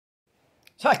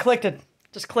So I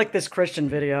just clicked this Christian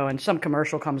video, and some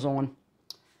commercial comes on.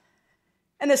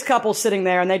 And this couple's sitting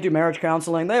there, and they do marriage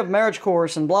counseling. They have a marriage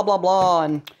course, and blah, blah, blah.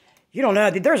 And you don't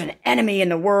know, there's an enemy in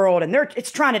the world, and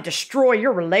it's trying to destroy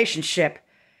your relationship.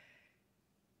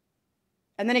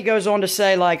 And then he goes on to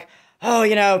say, like,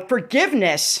 oh,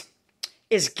 forgiveness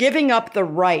is giving up the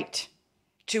right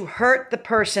to hurt the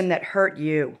person that hurt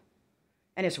you.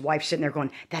 And his wife's sitting there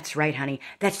going, that's right, honey.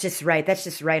 That's just right. That's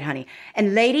just right, honey.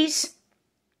 And ladies,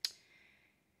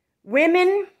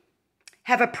 women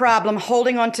have a problem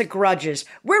holding on to grudges.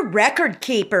 We're record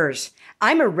keepers.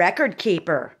 I'm a record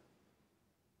keeper.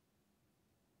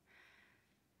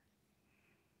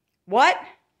 What?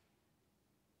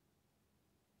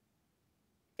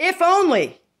 If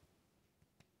only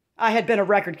I had been a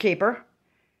record keeper,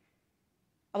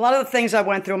 a lot of the things I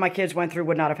went through and my kids went through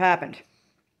would not have happened.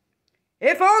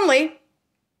 If only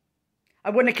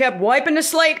I wouldn't have kept wiping the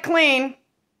slate clean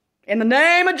in the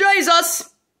name of Jesus.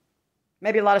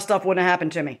 Maybe a lot of stuff wouldn't have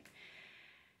happened to me.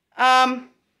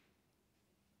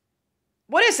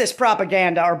 What is this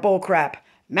propaganda or bullcrap?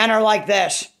 Men are like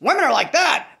this. Women are like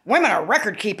that. Women are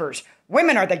record keepers.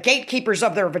 Women are the gatekeepers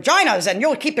of their vaginas, and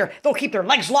they'll keep their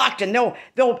legs locked, and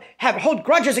they'll hold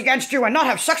grudges against you and not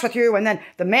have sex with you. And then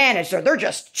the man they're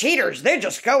just cheaters. They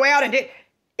just go out and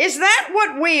is that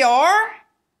what we are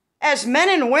as men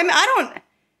and women?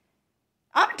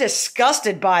 I'm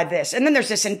disgusted by this. And then there's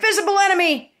this invisible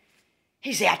enemy.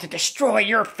 He's out to destroy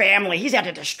your family. He's out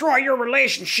to destroy your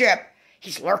relationship.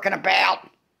 He's lurking about.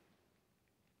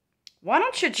 Why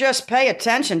don't you just pay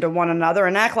attention to one another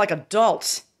and act like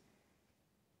adults?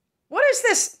 What is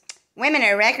this? Women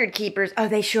are record keepers. Oh,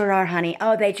 they sure are, honey.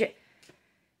 Oh,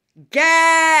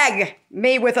 Gag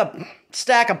me with a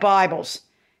stack of Bibles.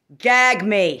 Gag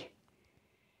me.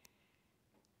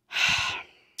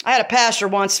 I had a pastor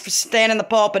once stand in the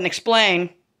pulpit and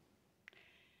explain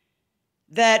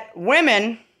that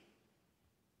women,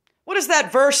 what does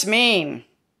that verse mean?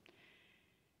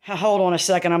 Hold on a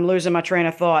second, I'm losing my train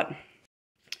of thought.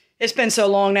 It's been so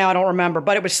long now, I don't remember,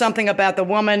 but it was something about the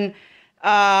woman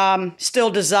still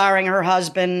desiring her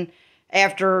husband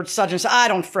after such and such. I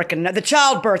don't frickin' know. The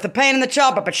childbirth, the pain in the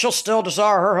childbirth, but she'll still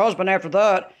desire her husband after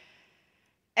that.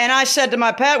 And I said to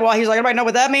my pet, well, he's like, everybody know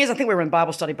what that means? I think we were in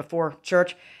Bible study before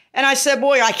church. And I said,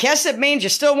 boy, I guess it means you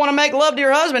still want to make love to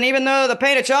your husband, even though the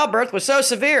pain of childbirth was so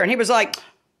severe. And he was like,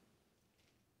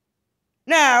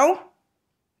 no,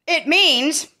 it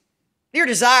means your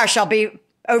desire shall be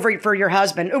over for your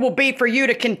husband. It will be for you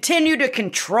to continue to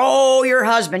control your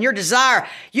husband. You desire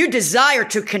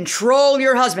to control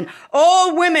your husband.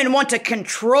 All women want to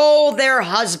control their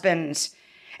husbands.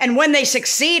 And when they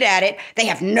succeed at it, they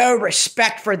have no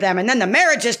respect for them. And then the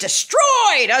marriage is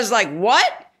destroyed. I was like,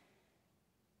 what?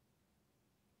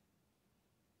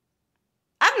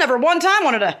 I've never one time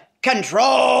wanted to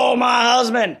control my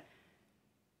husband.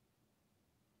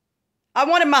 I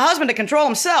wanted my husband to control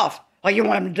himself. Well, you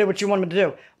want him to do what you want him to do.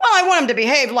 Well, I want him to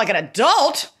behave like an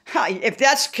adult. If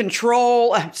that's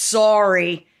control, I'm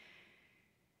sorry.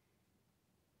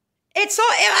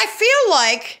 I feel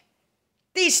like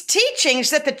these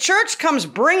teachings that the church comes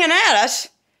bringing at us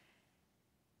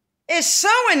is so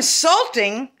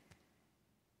insulting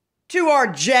to our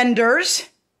genders,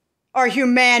 our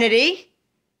humanity,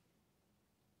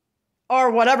 or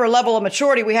whatever level of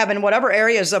maturity we have in whatever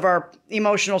areas of our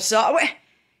emotional self.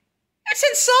 It's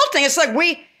insulting. It's like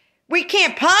we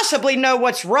can't possibly know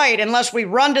what's right unless we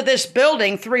run to this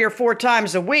building 3 or 4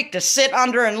 times a week to sit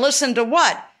under and listen to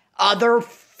what? Other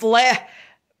fallen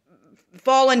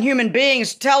human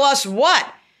beings tell us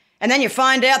what? And then you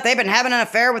find out they've been having an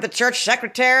affair with the church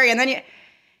secretary, and then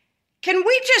Can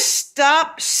we just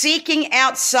stop seeking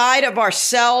outside of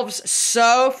ourselves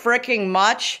so freaking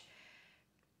much?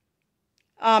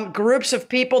 Groups of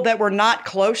people that we're not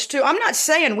close to. I'm not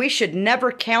saying we should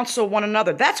never counsel one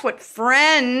another. That's what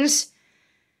friends,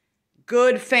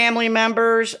 good family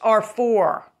members are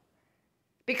for.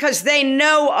 Because they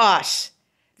know us.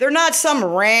 They're not some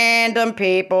random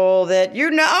people that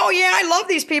oh yeah, I love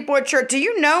these people at church. Do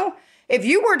you know, if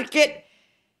you were to get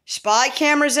spy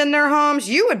cameras in their homes,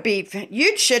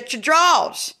 you'd shit your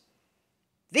drawers.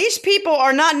 These people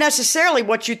are not necessarily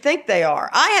what you think they are.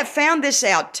 I have found this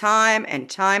out time and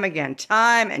time again,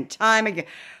 over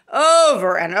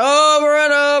and over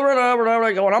and over and over and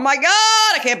over, going, oh my God,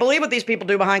 I can't believe what these people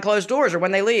do behind closed doors or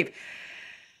when they leave,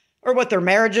 or what their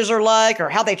marriages are like, or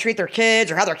how they treat their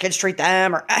kids, or how their kids treat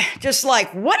them, or just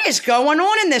like, what is going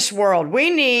on in this world? We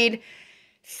need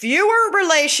fewer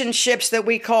relationships that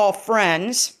we call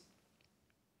friends,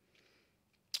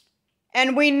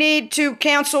 and we need to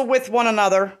counsel with one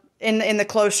another in the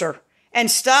closer, and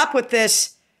stop with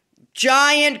this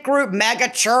giant group, mega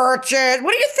churches.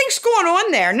 What do you think's going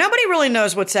on there? Nobody really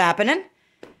knows what's happening.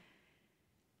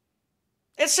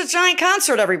 It's a giant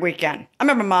concert every weekend. I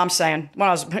remember Mom saying,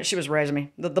 when she was raising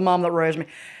me, the mom that raised me,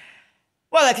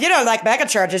 well, if you don't like mega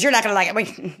churches, you're not going to like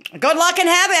it. Good luck in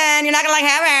heaven. You're not going to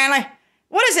like heaven. Like,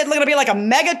 what is it going to be, like a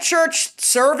mega church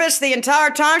service the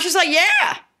entire time? She's like,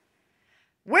 yeah.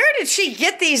 Where did she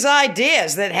get these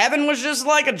ideas that heaven was just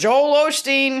like a Joel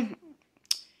Osteen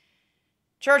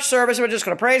church service? We're just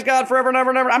going to praise God forever and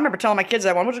ever and ever. I remember telling my kids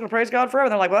that one. We're just going to praise God forever.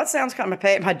 And they're like, well, that sounds kind of,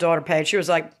 my daughter Paige, she was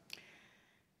like,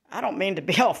 I don't mean to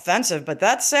be offensive, but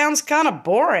that sounds kind of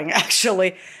boring,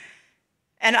 actually.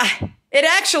 And it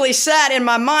actually sat in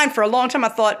my mind for a long time. I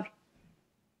thought,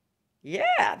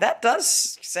 yeah, that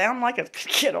does sound like it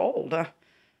could get old.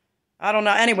 I don't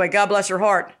know. Anyway, God bless her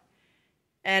heart.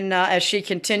 And as she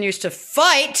continues to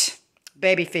fight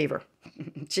baby fever,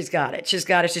 she's got it. She's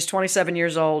 27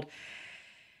 years old.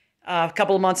 A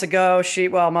couple of months ago,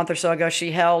 a month or so ago,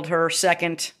 she held her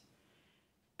second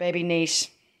baby niece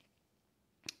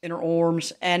in her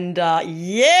arms. And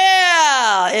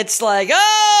yeah, it's like,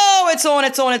 oh, it's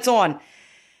on.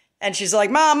 And she's like,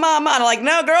 Mom. I'm like,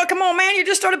 no, girl, come on, man. You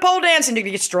just started pole dancing. You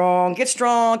get strong, get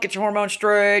your hormones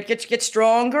straight, get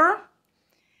stronger.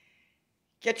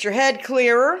 Get your head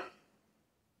clearer.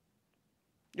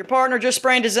 Your partner just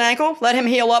sprained his ankle. Let him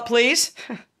heal up, please.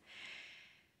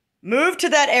 Move to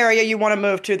that area you want to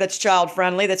move to that's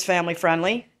child-friendly, that's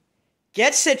family-friendly.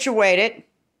 Get situated,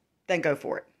 then go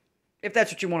for it. If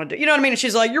that's what you want to do. You know what I mean? And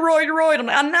she's like, you're right.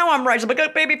 I know I'm right. She's like,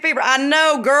 got baby fever. I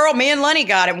know, girl. Me and Lenny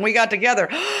got it when we got together.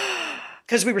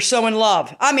 Because we were so in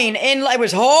love. I mean, it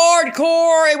was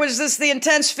hardcore. It was the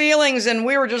intense feelings. And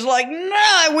we were just like,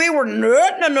 no.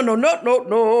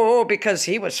 Because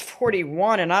he was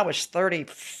 41 and I was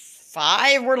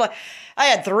 35. We're like, I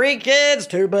had 3 kids,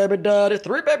 2 baby daddies.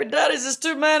 3 baby daddies is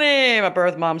too many. My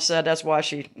birth mom said that's why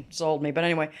she sold me. But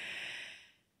anyway,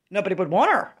 nobody would want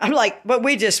her. I'm like, but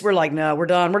we're like, no, we're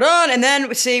done. And then,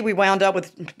 we wound up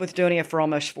with Dunia for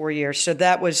almost 4 years. So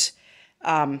that was,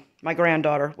 my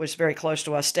granddaughter was very close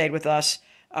to us, stayed with us.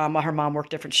 Her mom worked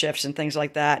different shifts and things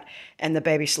like that. And the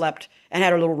baby slept and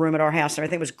had her little room at our house and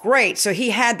everything. It was great. So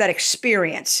he had that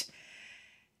experience.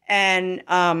 And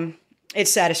it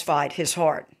satisfied his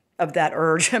heart of that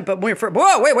urge. But wait,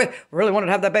 really wanted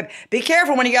to have that baby. Be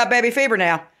careful when you got baby fever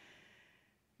now.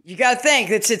 You got to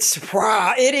think it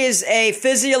is a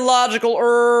physiological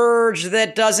urge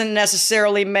that doesn't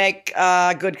necessarily make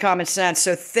good common sense.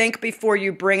 So think before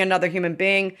you bring another human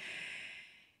being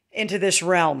into this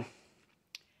realm.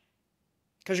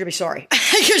 Because you're going to be sorry.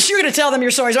 Because you're going to tell them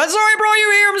you're sorry. So, I'm sorry, bro,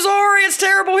 you're here. I'm sorry. It's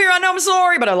terrible here. I know I'm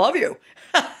sorry, but I love you.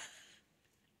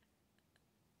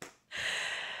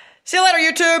 See you later,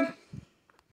 YouTube.